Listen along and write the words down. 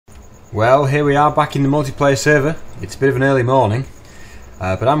Well, here we are back in the multiplayer server. It's a bit of an early morning,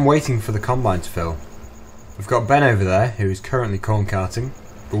 but I'm waiting for the combine to fill. We've got Ben over there, who is currently corn carting,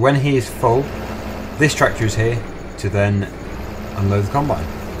 but when he is full, this tractor is here to then unload the combine.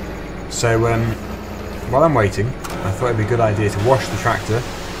 So, while I'm waiting, I thought it'd be a good idea to wash the tractor,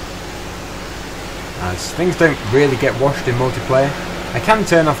 as things don't really get washed in multiplayer. I can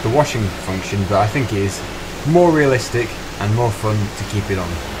turn off the washing function, but I think it is more realistic and more fun to keep it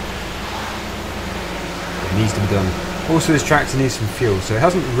on. It needs to be done. Also, this tractor needs some fuel, so it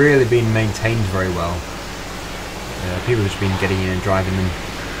hasn't really been maintained very well. People have just been getting in and driving them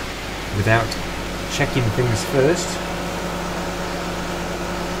without checking things first.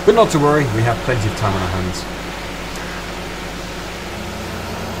 But not to worry, we have plenty of time on our hands.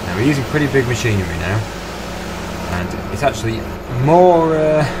 Now, we're using pretty big machinery now, and it's actually more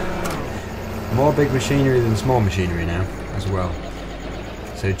big machinery than small machinery now as well.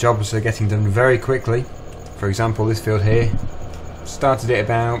 So jobs are getting done very quickly. For example, this field here started it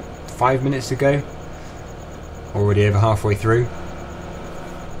about 5 minutes ago. Already over halfway through.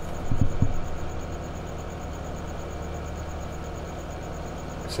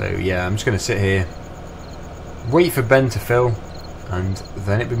 So yeah, I'm just going to sit here, wait for Ben to fill, and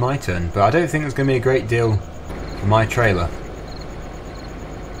then it'll be my turn. But I don't think there's going to be a great deal for my trailer.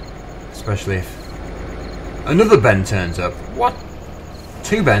 Especially if another Ben turns up. What?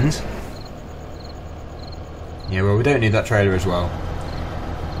 2 Bens? Yeah, well, we don't need that trailer as well.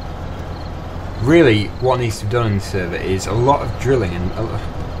 Really, what needs to be done in the server is a lot of drilling, and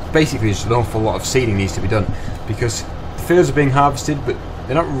basically just an awful lot of seeding needs to be done, because the fields are being harvested, but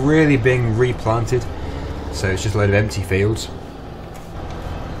they're not really being replanted, so it's just a load of empty fields.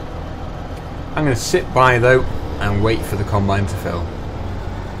 I'm going to sit by though and wait for the combine to fill.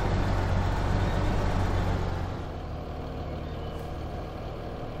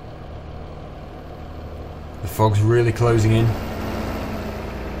 The fog's really closing in.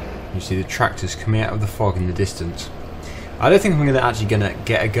 You see the tractors coming out of the fog in the distance. I don't think I'm actually going to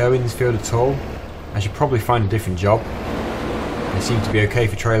get a go in this field at all. I should probably find a different job. They seem to be okay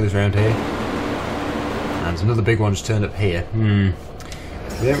for trailers around here. And another big one just turned up here. We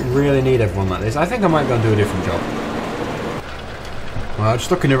don't really need everyone like this. I think I might go and do a different job. Well,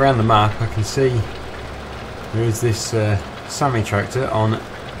 just looking around the map, I can see there is this Sammy tractor on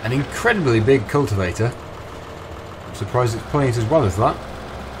an incredibly big cultivator. I'm surprised it's pulling it as well as that.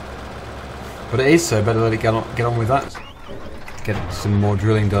 But it is, so better let it get on with that. Get some more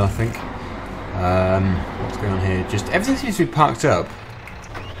drilling done, I think. What's going on here? Just everything seems to be parked up.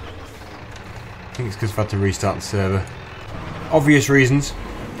 I think it's because I've had to restart the server. Obvious reasons.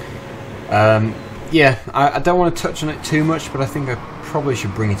 Yeah, I don't want to touch on it too much, but I think I probably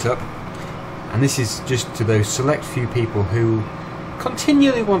should bring it up. And this is just to those select few people who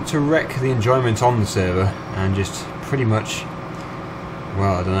continually want to wreck the enjoyment on the server and just pretty much...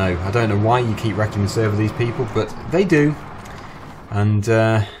 Well, I don't know. I don't know why you keep wrecking the server, these people, but they do. And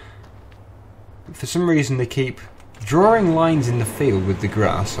for some reason they keep drawing lines in the field with the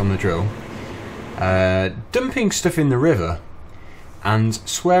grass on the drill, dumping stuff in the river, and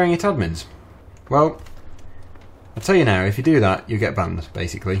swearing at admins. Well, I'll tell you now, if you do that, you get banned,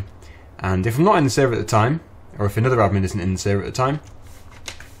 basically. And if I'm not in the server at the time, or if another admin isn't in the server at the time,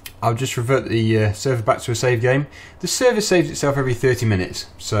 I'll just revert the server back to a save game. The server saves itself every 30 minutes,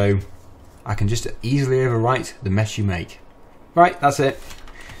 so I can just easily overwrite the mess you make. Right, that's it.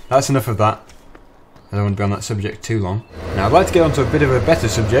 That's enough of that. I don't want to be on that subject too long. Now I'd like to get on to a bit of a better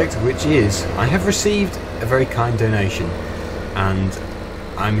subject, which is I have received a very kind donation, and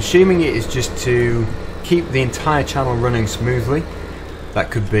I'm assuming it is just to keep the entire channel running smoothly. That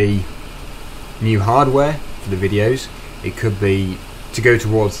could be new hardware for the videos. It could be to go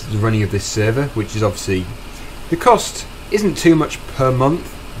towards the running of this server, which is obviously, the cost isn't too much per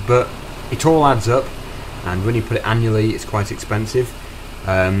month, but it all adds up, and when you put it annually it's quite expensive.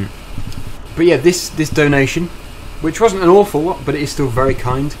 But yeah, this donation, which wasn't an awful lot but it is still very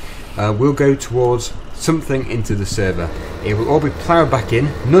kind, will go towards something into the server. It will all be ploughed back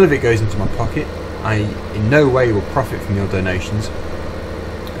in, none of it goes into my pocket. I in no way will profit from your donations.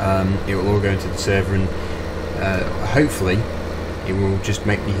 It will all go into the server, and hopefully it will just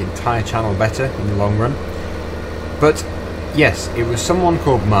make the entire channel better in the long run. But yes, it was someone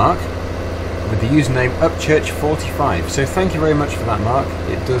called Mark with the username Upchurch45. So thank you very much for that, Mark.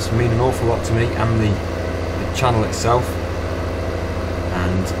 It does mean an awful lot to me and the channel itself.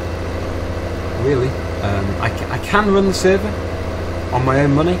 And really, I can run the server on my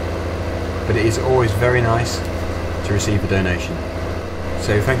own money, but it is always very nice to receive a donation.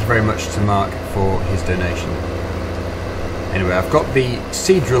 So thank you very much to Mark for his donation. Anyway, I've got the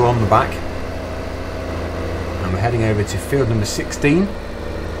seed drill on the back, and we're heading over to field number 16,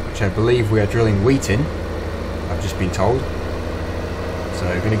 which I believe we are drilling wheat in, I've just been told. So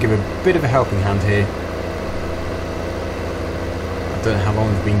I'm going to give a bit of a helping hand here. I don't know how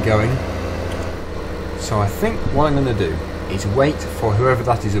long we've been going. So I think what I'm going to do is wait for whoever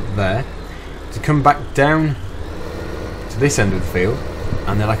that is up there to come back down to this end of the field,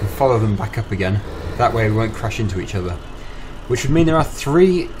 and then I can follow them back up again. That way we won't crash into each other. Which would mean there are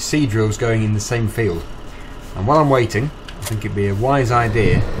 3 seed drills going in the same field. And while I'm waiting, I think it'd be a wise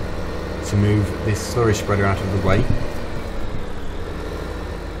idea to move this slurry spreader out of the way.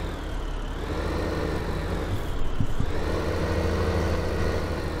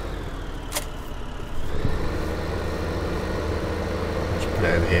 Put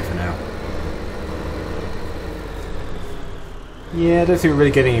it over here for now. Yeah, I don't think we're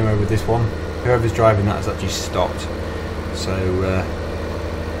really getting anywhere with this one. Whoever's driving that has actually stopped. So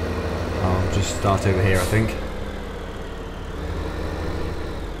I'll just start over here, I think.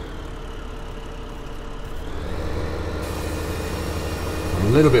 I'm a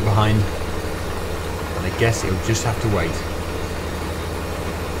little bit behind, and I guess it'll just have to wait.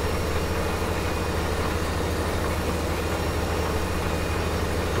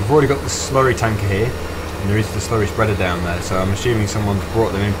 We've already got the slurry tanker here, and there is the slurry spreader down there, so I'm assuming someone's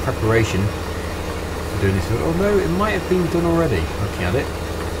brought them in preparation for doing this. Although it might have been done already, looking at it.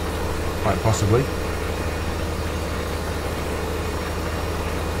 Quite possibly.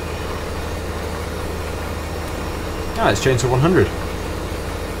 Ah, it's changed to 100.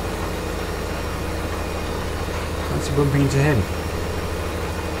 Fancy bumping into him.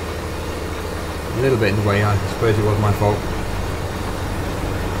 A little bit in the way, I suppose it was my fault.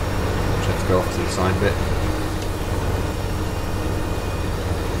 Just have to go off to the side a bit.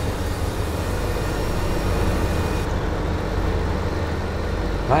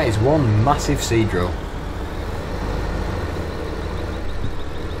 That is one massive seed drill.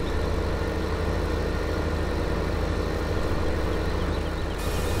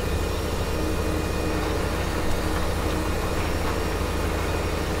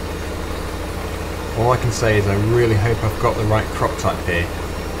 All I can say is I really hope I've got the right crop type here.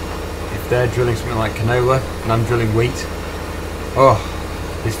 If they're drilling something like canola and I'm drilling wheat, oh,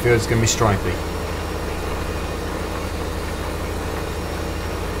 this field's going to be stripy.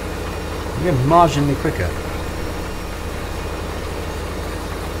 You're marginally quicker.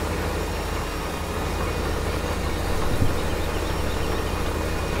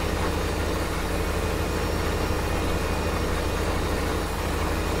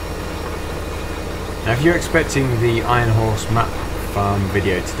 Now if you're expecting the Iron Horse map farm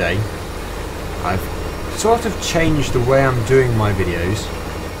video today, I've sort of changed the way I'm doing my videos.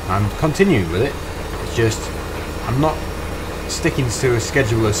 I'm continuing with it, it's just I'm not sticking to a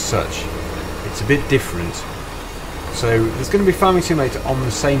schedule as such. It's a bit different. So there's going to be Farming Simulator on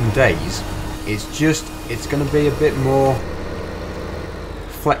the same days. It's just, it's going to be a bit more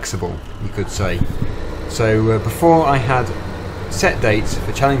flexible, you could say. So before I had set dates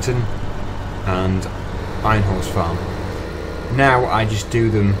for Challengton and Iron Horse Farm. Now I just do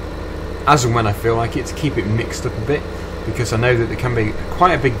them as and when I feel like it, to keep it mixed up a bit, because I know that there can be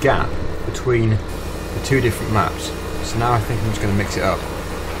quite a big gap between the 2 different maps. So now I think I'm just going to mix it up.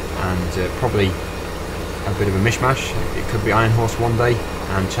 And probably a bit of a mishmash. It could be Iron Horse one day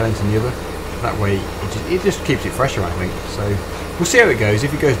and Challengton the other. That way it just keeps it fresher, I think. So we'll see how it goes.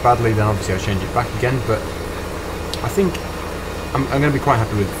 If it goes badly, then obviously I'll change it back again. But I think I'm going to be quite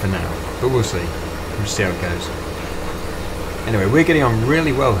happy with it for now. But we'll see. We'll see how it goes. Anyway, we're getting on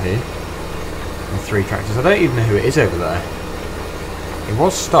really well here with 3 tractors. I don't even know who it is over there. It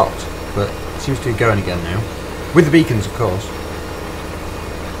was stopped, but it seems to be going again now. With the beacons, of course.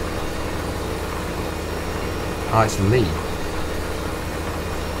 Ah, it's Lee.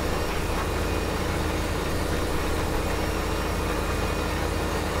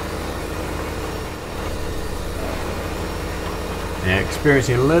 Yeah,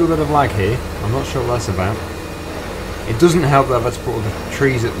 experiencing a little bit of lag here. I'm not sure what that's about. It doesn't help that I've had to put all the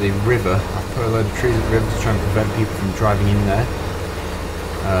trees at the river. I've put a load of trees at the river to try and prevent people from driving in there.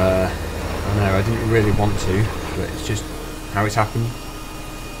 I know, I didn't really want to, but it's just how it's happened.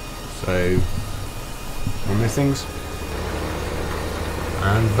 So, one of those things.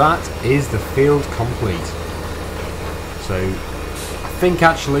 And that is the field complete. So, I think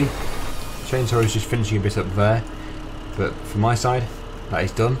actually, chainsaw is just finishing a bit up there. But from my side, that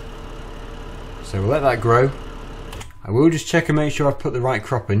is done. So we'll let that grow. I will just check and make sure I've put the right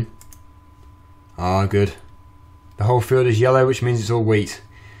crop in. Ah, good. The whole field is yellow, which means it's all wheat.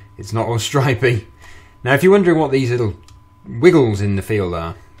 It's not all stripy. Now, if you're wondering what these little wiggles in the field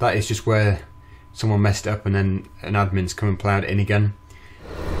there. That is just where someone messed up and then an admin's come and ploughed it in again.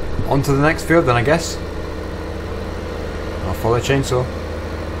 On to the next field then, I guess. I'll follow chainsaw.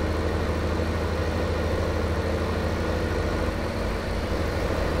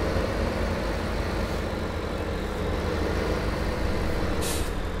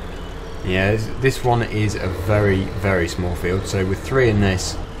 Yeah, this one is a very, very small field, so with 3 in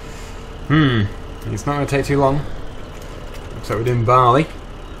this, it's not going to take too long. Looks like we're doing barley.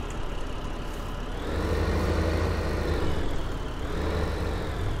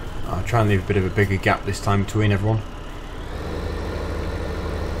 I'll try and leave a bit of a bigger gap this time between everyone.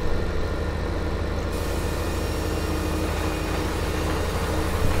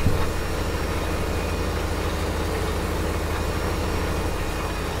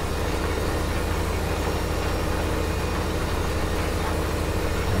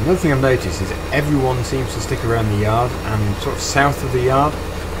 Another thing I've noticed is everyone seems to stick around the yard and sort of south of the yard.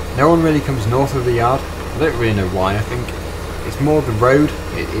 No one really comes north of the yard. I don't really know why. I think it's more the road.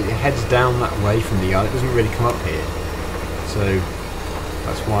 It heads down that way from the yard. It doesn't really come up here. So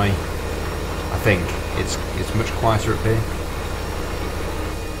that's why I think it's much quieter up here.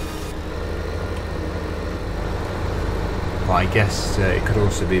 But I guess it could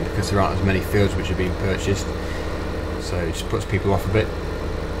also be because there aren't as many fields which are being purchased. So it just puts people off a bit.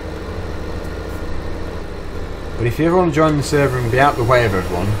 But if you ever want to join the server and be out the way of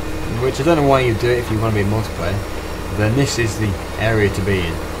everyone, which I don't know why you do it if you want to be in multiplayer, then this is the area to be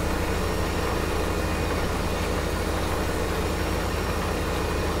in.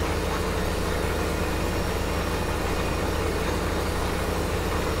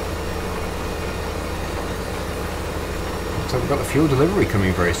 So we've got the fuel delivery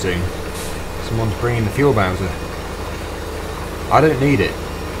coming very soon. Someone's bringing the fuel bowser. I don't need it.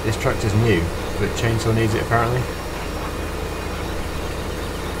 This tractor's new. But chainsaw needs it apparently.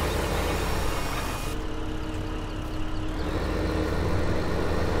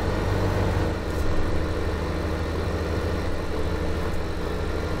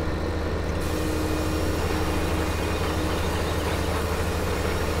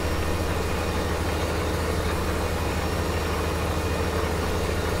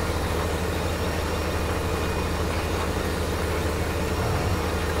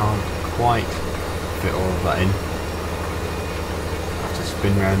 Can't quite fit all of that in. Have to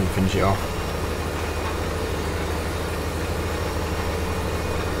spin round and finish it off.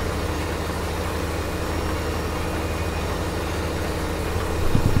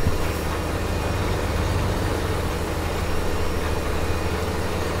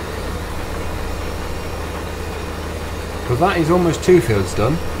 But that is almost 2 fields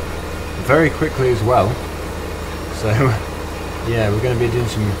done, very quickly as well. So yeah, we're going to be doing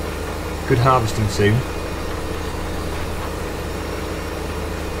some good harvesting soon.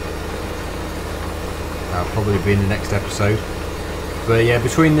 That'll probably be in the next episode. But yeah,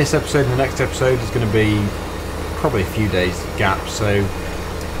 between this episode and the next episode is going to be probably a few days gap, so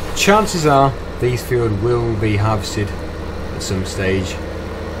chances are these fields will be harvested at some stage,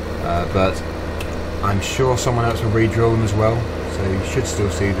 but I'm sure someone else will re-drill them as well, so you should still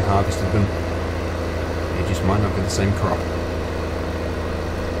see the harvest of them. It just might not be the same crop.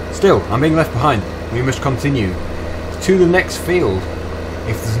 Still, I'm being left behind. We must continue to the next field,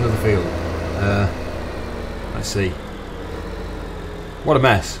 if there's another field. Let's see. What a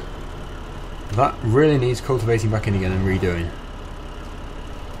mess. That really needs cultivating back in again and redoing.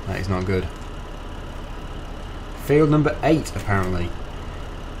 That is not good. Field number 8, apparently.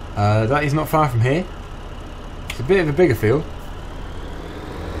 That is not far from here. It's a bit of a bigger field.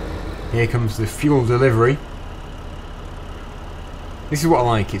 Here comes the fuel delivery. This is what I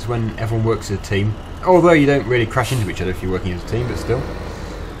like, it's when everyone works as a team. Although you don't really crash into each other if you're working as a team, but still.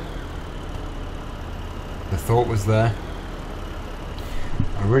 The thought was there.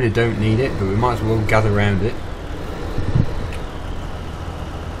 I really don't need it, but we might as well gather around it.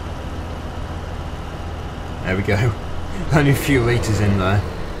 There we go. Only a few litres in there.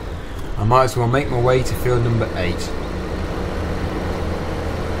 I might as well make my way to field number 8.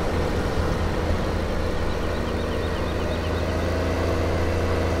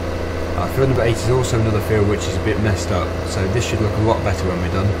 Field number 8 is also another field which is a bit messed up, so this should look a lot better when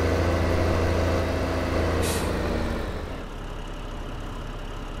we're done.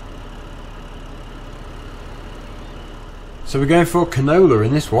 So we're going for canola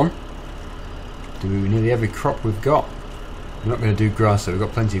in this one. Do nearly every crop we've got. We're not going to do grass, so we've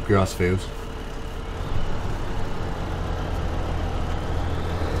got plenty of grass fields.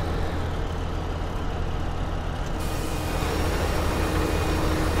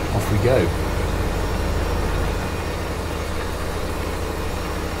 Off we go.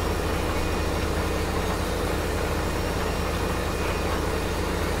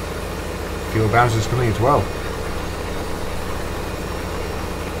 fuel bouncers coming as well.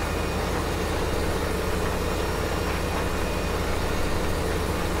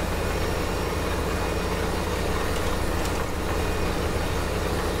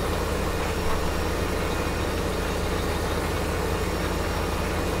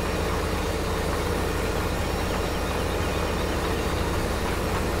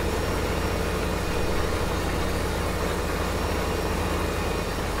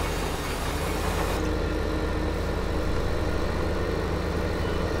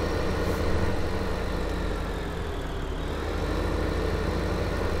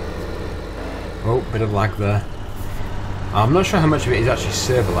 Oh, bit of lag there. I'm not sure how much of it is actually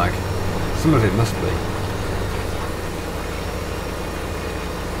server lag. Some of it must be.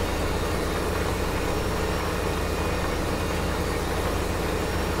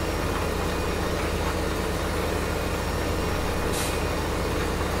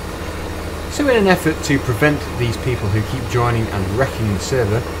 So in an effort to prevent these people who keep joining and wrecking the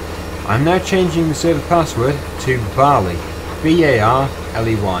server, I'm now changing the server password to barley.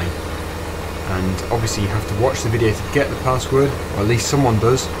 B-A-R-L-E-Y. And obviously you have to watch the video to get the password, or at least someone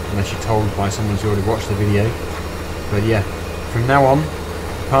does, unless you're told by someone who's already watched the video. But yeah, from now on,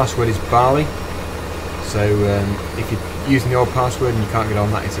 the password is barley. So if you're using the old password and you can't get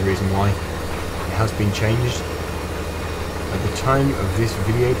on, that is the reason why it has been changed at the time of this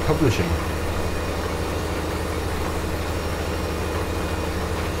video publishing.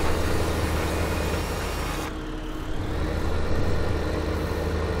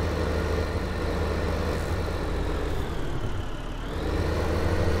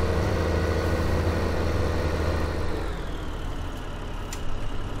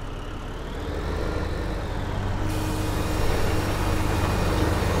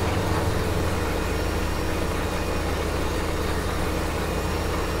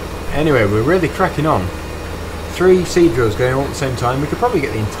 Anyway, we're really cracking on. 3 seed drills going all at the same time. We could probably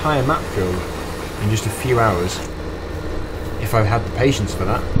get the entire map drilled in just a few hours if I had the patience for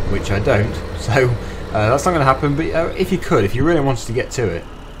that, which I don't. So that's not going to happen. But if you really wanted to get to it,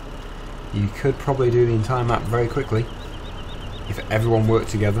 you could probably do the entire map very quickly if everyone worked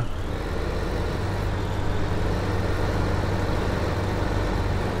together.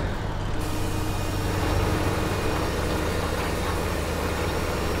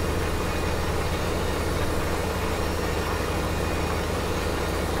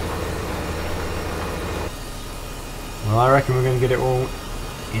 Well, I reckon we're going to get it all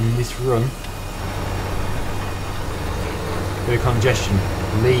in this run. Bit of congestion.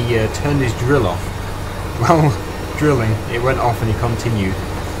 Lee turned his drill off. Well, drilling, it went off and he continued.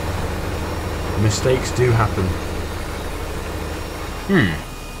 Mistakes do happen.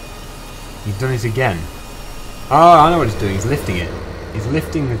 He's done it again. Oh, I know what he's doing. He's lifting it. He's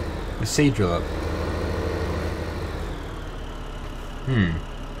lifting the seed drill up.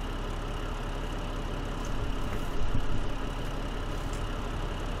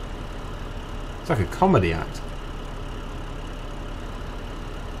 It's like a comedy act.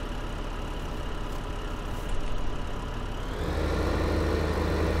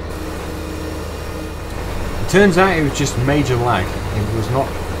 It turns out it was just major lag. It was not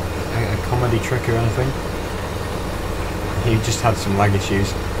a comedy trick or anything. He just had some lag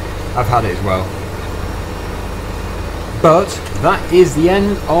issues. I've had it as well. But that is the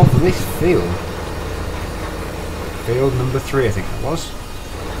end of this field. Field number 3, I think that was.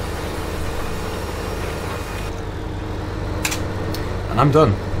 And I'm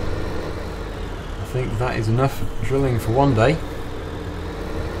done. I think that is enough drilling for one day.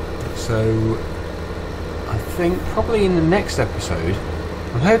 So I think probably in the next episode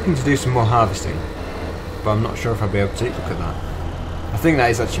I'm hoping to do some more harvesting, but I'm not sure if I'll be able to. Look at that. I think that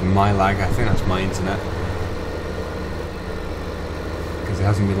is actually my lag. I think that's my internet, because it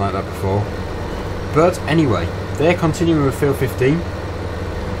hasn't been like that before. But anyway, they're continuing with field 15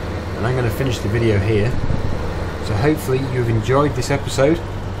 and I'm going to finish the video here. So hopefully you've enjoyed this episode.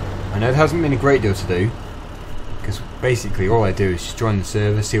 I know there hasn't been a great deal to do, because basically all I do is just join the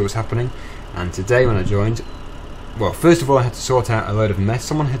server, see what's happening. And today when I joined, well, first of all I had to sort out a load of mess.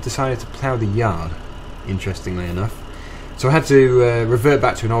 Someone had decided to plough the yard, interestingly enough. So I had to revert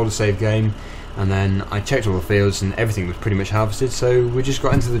back to an older save game, and then I checked all the fields and everything was pretty much harvested. So we just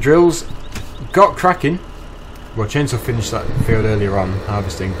got into the drills, got cracking. Well, Chainsaw finished that field earlier on,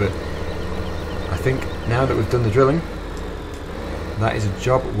 harvesting, but I think now that we've done the drilling, that is a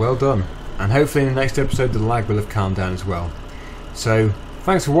job well done. And hopefully in the next episode the lag will have calmed down as well. So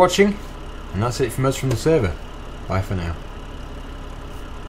thanks for watching, and that's it from us from the server. Bye for now.